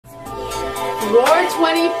War 24.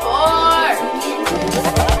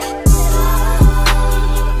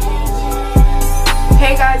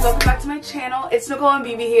 Hey guys, welcome back to my channel. It's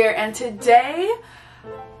grwm here, and today,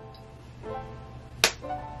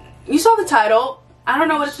 you saw the title. I don't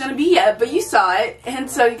know what it's going to be yet, but you saw it, and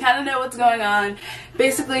so you kind of know what's going on.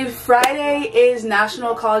 Basically, Friday is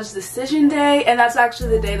National College Decision Day, and that's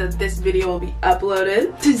actually the day that this video will be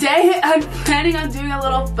uploaded. Today, I'm planning on doing a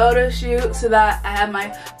little photo shoot so that I have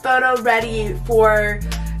my photo ready for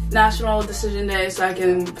National Decision Day so I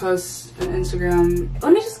can post on Instagram.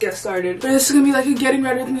 Let me just get started. This is going to be like a getting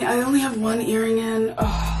ready with me. I only have one earring in.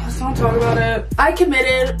 Oh, let's not talk about it. I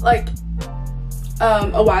committed, like,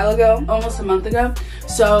 a while ago, almost a month ago,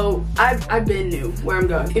 so I've been new where I'm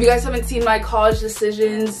going. If you guys haven't seen my college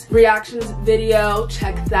decisions reactions video,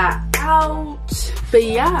 check that out. But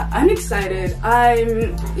yeah, I'm excited.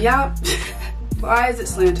 Yeah. Why is it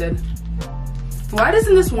slanted? Why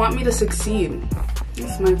doesn't this want me to succeed?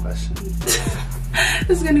 That's my question.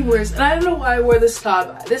 This is getting worse, and I don't know why I wore this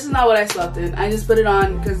top. This is not what I slept in. I just put it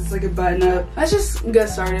on because it's like a button up. Let's just get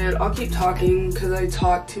started. I'll keep talking because I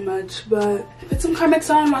talk too much, but put some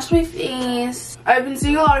Carmex on, wash my face. I've been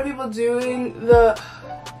seeing a lot of people doing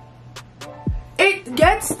it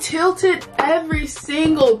gets tilted every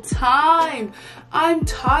single time. I'm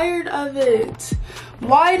tired of it.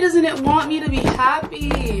 Why doesn't it want me to be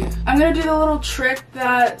happy? I'm gonna do the little trick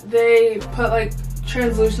that they put, like,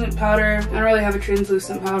 translucent powder. I don't really have a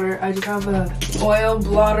translucent powder. I just have a oil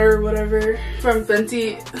blotter, whatever, from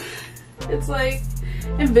Fenty. It's like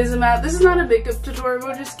Invisimatte. This is not a makeup tutorial.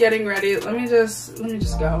 We're just getting ready. Let me just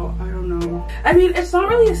go. I don't know. I mean, it's not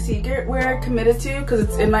really a secret where I committed to because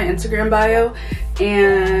it's in my Instagram bio,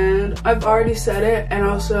 and I've already said it, and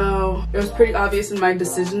also it was pretty obvious in my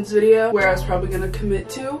decisions video where I was probably gonna commit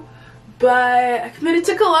to. But I committed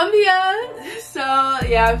to Colombia, so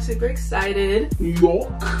yeah, I'm super excited.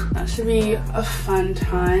 Yuck. That should be a fun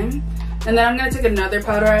time. And then I'm gonna take another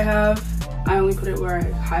powder I have. I only put it where I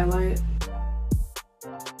highlight.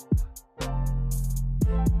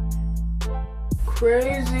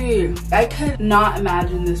 Crazy. I could not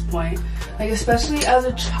imagine this point. Like, especially as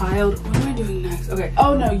a child. What am I doing next? Okay.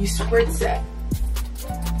 Oh no, you spritz it.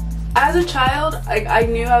 As a child, I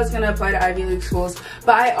knew I was going to apply to Ivy League schools,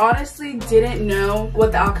 but I honestly didn't know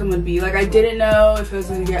what the outcome would be. Like, I didn't know if I was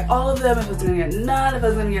going to get all of them, if I was going to get none, if I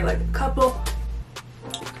was going to get like a couple.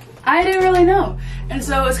 I didn't really know. And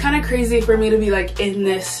so it's kind of crazy for me to be like in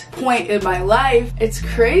this point in my life. It's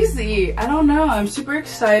crazy. I don't know. I'm super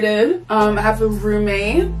excited. I have a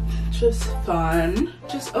roommate, which was fun.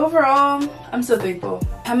 Just overall, I'm so thankful.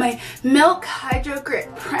 I have my Milk Hydro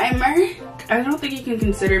Grip Primer. I don't think you can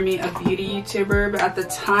consider me a beauty YouTuber, but at the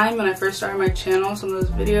time when I first started my channel, some of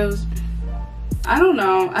those videos, I don't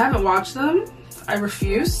know. I haven't watched them. I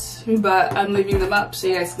refuse, but I'm leaving them up so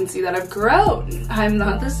you guys can see that I've grown. I'm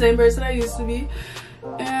not the same person I used to be.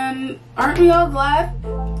 And aren't we all glad?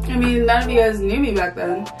 I mean, none of you guys knew me back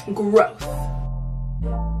then. Growth.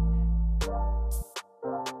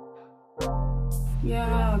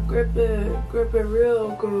 Yeah, grip it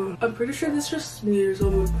real good. I'm pretty sure this just smears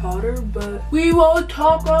on my powder, but we won't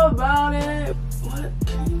talk about it. What?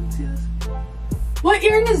 Can you see this? What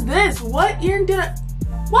earring is this? What earring did I?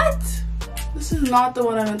 What? This is not the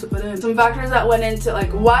one I meant to put in. Some factors that went into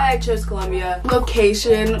like why I chose Colombia.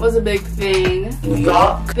 Location was a big thing. New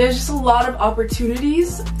York. There's just a lot of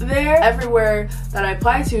opportunities there. Everywhere that I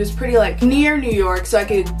applied to is pretty like near New York, so I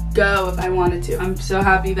could go if I wanted to. I'm so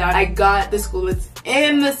happy that I got the school that's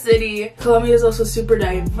in the city. Colombia is also super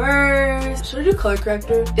diverse. Should I do color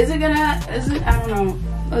corrector? I don't know.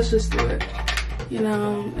 Let's just do it. You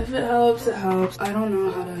know, if it helps, it helps. I don't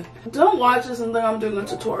know how to. Don't watch this and think I'm doing a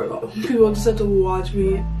tutorial. People just have to watch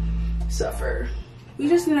me suffer. We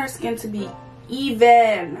just need our skin to be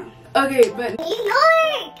even. Okay, but New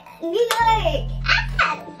York!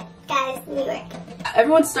 Ah, guys, New York.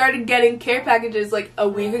 Everyone started getting care packages like a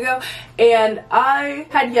week ago, and I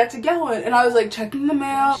had yet to get one, and I was like checking the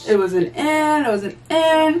mail. It wasn't in.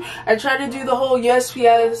 I tried to do the whole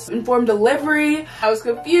USPS informed delivery. I was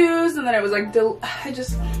confused, and then I was like,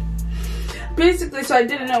 basically, so I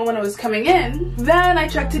didn't know when it was coming in. Then I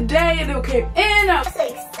checked today, and it came in. I was so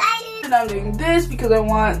excited, and I'm doing this because I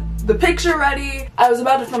want the picture ready. I was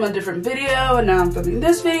about to film a different video, and now I'm filming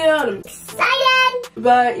this video, and I'm excited.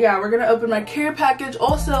 But yeah, we're gonna open my care package.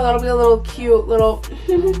 Also, that'll be a little cute little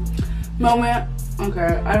moment.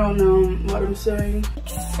 Okay, I don't know what I'm saying.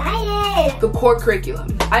 Excited! The core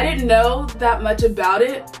curriculum. I didn't know that much about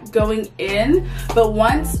it going in, but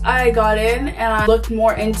once I got in and I looked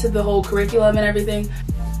more into the whole curriculum and everything,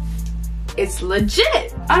 it's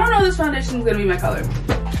legit. I don't know if this foundation is gonna be my color.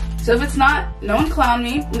 So if it's not, no one clown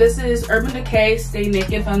me. This is Urban Decay Stay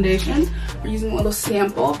Naked Foundation. We're using a little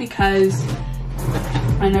sample because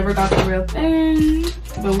I never got the real thing,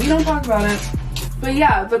 but we don't talk about it. But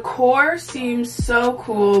yeah, the core seems so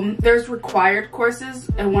cool. There's required courses,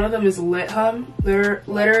 and one of them is They're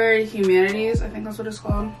Literary Humanities, I think that's what it's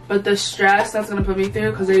called. But the stress that's gonna put me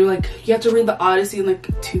through, because they like, you have to read the Odyssey in like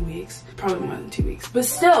 2 weeks. Probably more than 2 weeks. But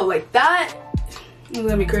still, like that, it's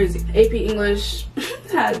gonna be crazy. AP English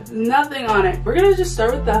had nothing on it. We're gonna just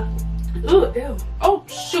start with that. Ooh, ew. Oh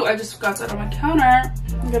shoot, I just got that on my counter.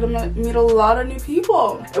 I'm gonna meet a lot of new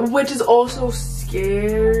people, which is also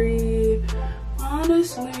scary.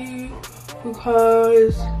 Honestly,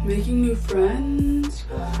 because making new friends,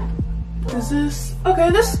 is this, okay,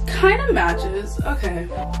 this kind of matches, okay.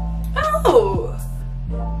 Oh,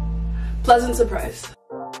 pleasant surprise.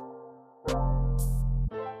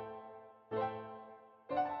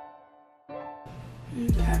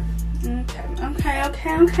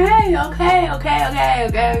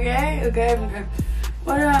 Okay.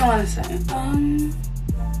 What do I want to say? I'm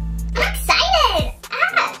excited.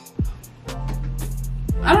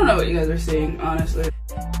 I don't know what you guys are seeing, honestly.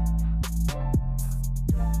 I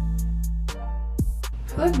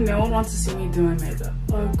feel like no one wants to see me do my makeup.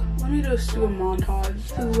 Like, let me just do a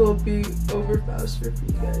montage. This will be over faster for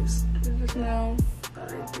you guys. Just know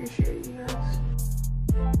that I appreciate you guys.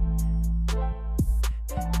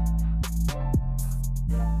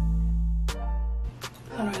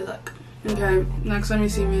 How do I look? Okay, next time you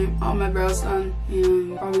see me, all my brows done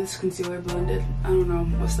and probably this concealer blended. I don't know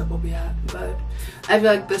what step we'll be at, but I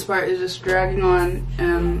feel like this part is just dragging on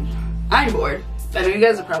and I'm bored. I know you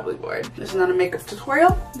guys are probably bored. This is not a makeup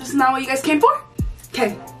tutorial. This is not what you guys came for.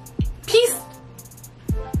 Okay, peace.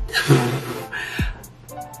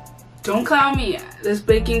 Don't clown me. This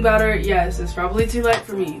baking powder, yes, it's probably too light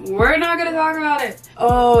for me. We're not gonna talk about it.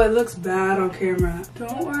 Oh, it looks bad on camera.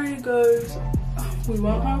 Don't worry, guys. We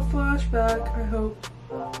won't have flashback, I hope.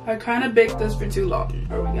 I kind of baked this for too long.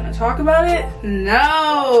 Are we gonna talk about it?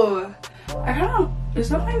 No! I don't know. Is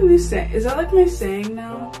that my new saying? Is that like my saying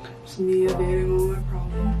now? It's me evading all my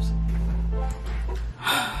problems.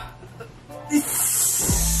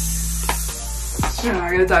 We're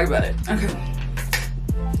not gonna talk about it. Okay.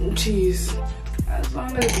 Jeez. As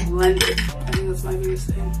long as it's blended, I think that's my biggest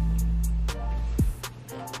thing.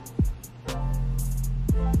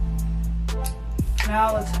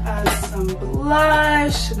 Now let's add some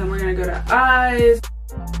blush, and then we're gonna go to eyes.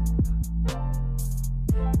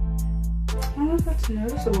 I don't know if that's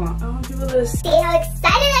noticeable. I want people to see how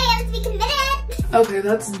excited I am to be committed. Okay,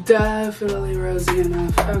 that's definitely rosy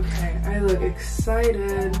enough. Okay, I look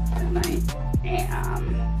excited, and I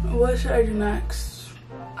am. What should I do next?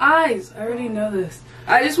 Eyes, I already know this.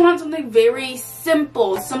 I just want something very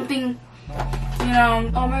simple, something, you know.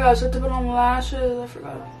 Oh my gosh, I have to put on lashes, I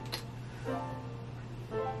forgot.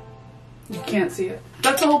 You can't see it.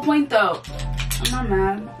 That's the whole point though. I'm not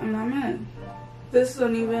mad. I'm not mad. This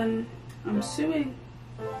isn't even, I'm suing.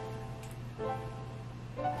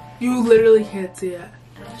 You literally can't see it.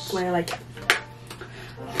 That's the way I like it.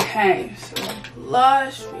 Okay, so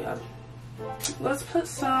blush. We have, let's put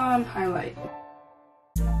some highlight.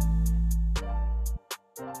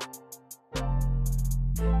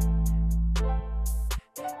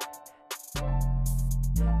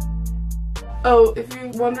 Oh, if you're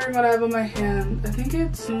wondering what I have on my hand, I think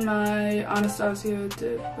it's my Anastasia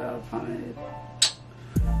Dip Pomade.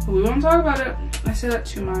 But we won't talk about it. I say that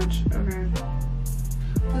too much. Okay.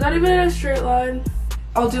 Is that even a straight line?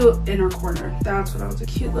 I'll do inner corner. That's what I was. A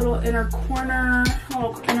cute little inner corner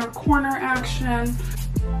action.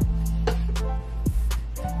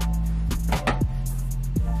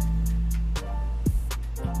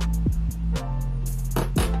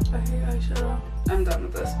 I hate eyeshadow. I'm done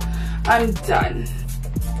with this. I'm done.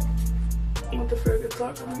 What the frick? It's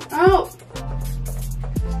not coming out.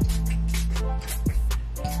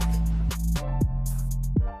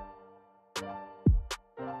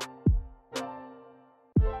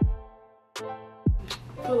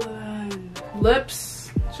 Blend.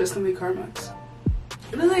 Lips. It's just gonna be Carmex.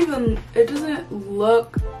 It doesn't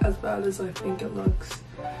look as bad as I think it looks.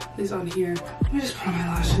 At least on here. Let me just put on my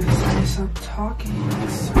lashes. I need to stop talking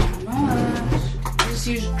so much. Just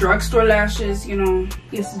use drugstore lashes, you know,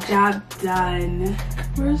 get the job done.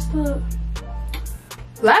 Where's the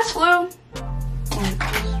lash glue? Oh, it's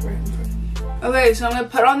right in front of me. Okay, so I'm gonna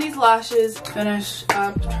put on these lashes, finish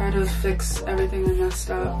up, try to fix everything I messed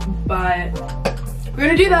up, but we're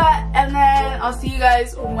gonna do that, and then I'll see you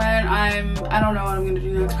guys when I don't know what I'm gonna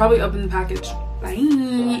do next. Probably open the package. Bye.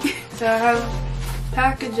 So I have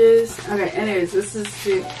packages. Okay, anyways, this is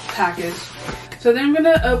the package. So then I'm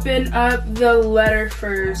gonna open up the letter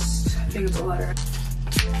first. I think it's a letter.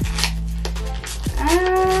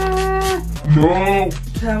 No!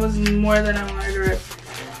 That was more than I wanted to rip.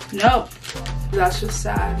 Nope. That's just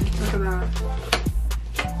sad. Look at that.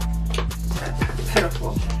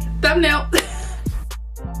 Pitiful. Thumbnail.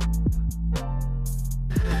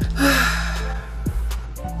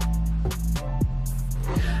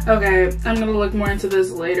 Okay, I'm gonna look more into this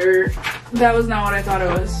later. That was not what I thought it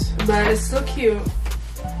was, but it's still cute.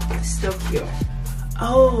 It's still cute.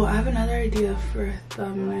 Oh, I have another idea for a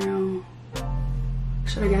thumbnail.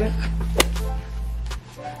 Should I get it?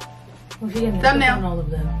 Well, if you get Thumbnail. on all of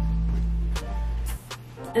them,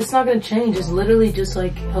 it's not gonna change. It's literally just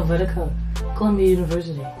like Helvetica, Columbia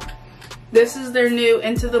University. This is their new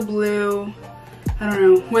Into the Blue. I don't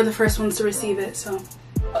know. We're the first ones to receive it, so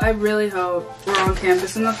I really hope we're on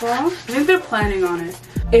campus in the fall. I think they're planning on it.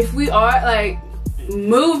 If we are, like,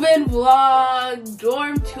 move-in vlog,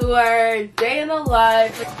 dorm tour, day in the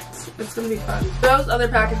life, it's gonna be fun. Those other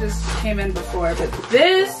packages came in before, but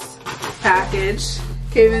this package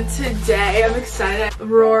came in today. I'm excited.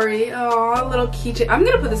 Rory, oh, little keychain. I'm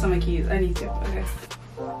gonna put this on my keys. I need to. Okay.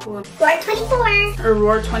 Roar 24. Or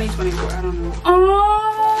Roar 2024. I don't know.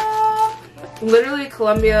 Oh, literally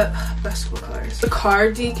Columbia basketball colors. The car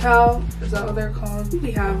decal. Is that what they're called?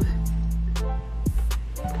 We have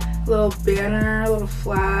a little banner, a little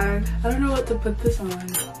flag. I don't know what to put this on.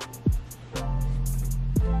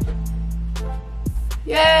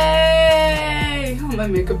 Yay! Oh, my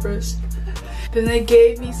makeup brush. Then they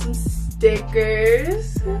gave me some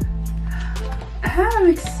stickers. I'm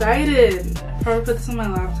excited. Probably put this on my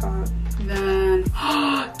laptop. Then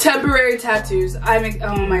temporary tattoos.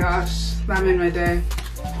 Oh my gosh, that made my day.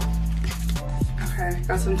 Okay,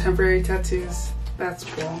 got some temporary tattoos. That's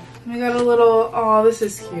cool. We got a little, oh, this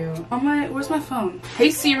is cute. Where's my phone?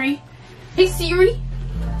 Hey Siri. Hey Siri.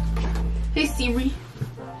 Hey Siri.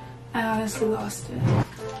 I honestly lost it.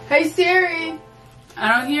 Hey Siri.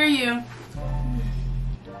 I don't hear you.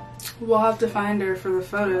 We'll have to find her for the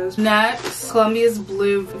photos. Next, Columbia's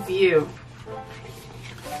Blue View.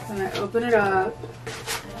 And I open it up.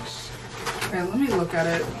 Okay, let me look at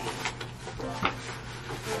it.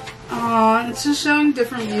 Aw, it's just showing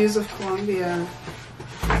different views of Columbia.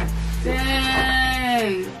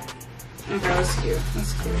 Dang. Okay, that's cute.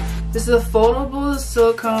 That's cute. This is a foldable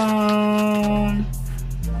silicone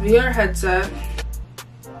VR headset.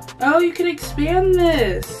 Oh, you can expand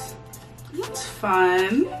this. That's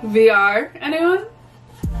fun. VR, anyone?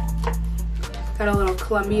 Got a little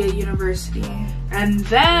Columbia University. And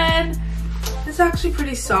then, it's actually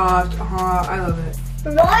pretty soft. Aw, I love it.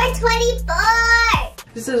 Roar 24.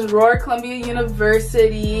 This is Roar Columbia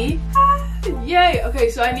University. Yay! Okay,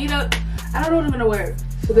 so I don't know what I'm gonna wear.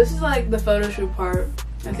 So this is like the photo shoot part.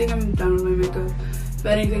 I think I'm done with my makeup. If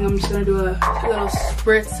anything, I'm just gonna do a little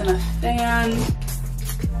spritz and a fan.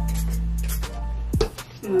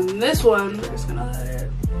 And then this one, we're just gonna let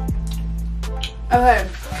it. Okay,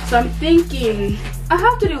 so I'm thinking, I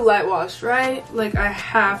have to do light wash, right? Like, I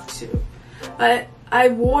have to. But I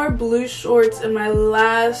wore blue shorts in my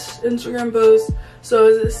last Instagram post, so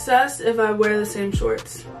is it sus if I wear the same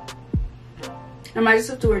shorts? I might just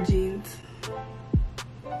have to wear jeans.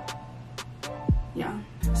 Yeah.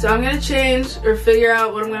 So I'm gonna change or figure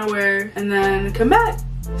out what I'm gonna wear and then come back.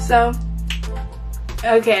 So,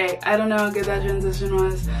 okay, I don't know how good that transition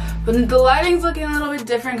was, but the lighting's looking a little bit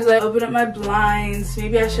different because I opened up my blinds.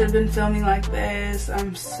 Maybe I should have been filming like this.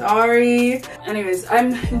 I'm sorry. Anyways,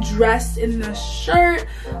 I'm dressed in the shirt.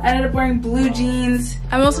 I ended up wearing blue jeans.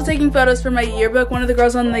 I'm also taking photos for my yearbook. One of the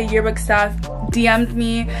girls on the yearbook staff DM'd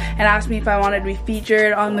me and asked me if I wanted to be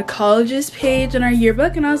featured on the college's page in our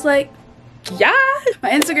yearbook, and I was like, yeah. My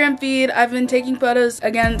Instagram feed, I've been taking photos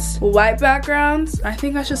against white backgrounds. I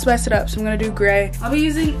think I should spice it up, so I'm gonna do gray. I'll be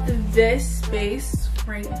using this space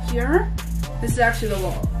right here. This is actually the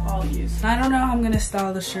wall I'll use. I don't know how I'm gonna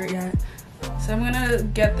style the shirt yet, so I'm gonna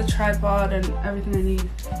get the tripod and everything I need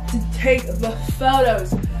to take the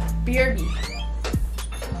photos. BRB.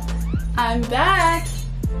 I'm back.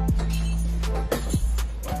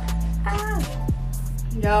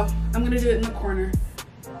 Yo, I'm gonna do it in the corner.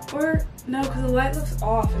 Or, no, because the light looks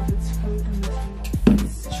off if it's coming from this angle.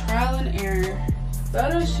 It's trial and error.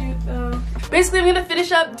 Photo shoot, though. Basically, I'm gonna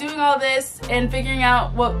finish up doing all this and figuring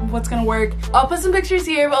out what's gonna work. I'll put some pictures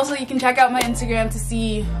here, but also you can check out my Instagram to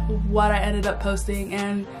see what I ended up posting.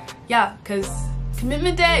 And yeah, because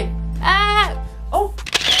commitment day. Ah! Oh!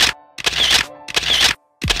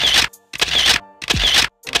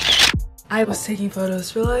 I was taking photos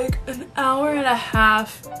for like an hour and a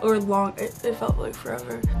half or long. It felt like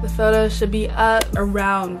forever. The photos should be up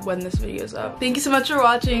around when this video is up. Thank you so much for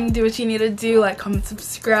watching. Do what you need to do, like, comment,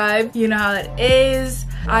 subscribe. You know how it is.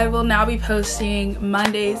 I will now be posting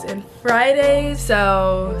Mondays and Fridays,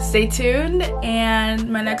 so stay tuned. And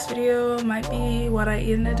my next video might be what I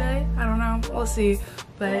eat in a day. I don't know, we'll see.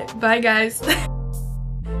 But bye guys.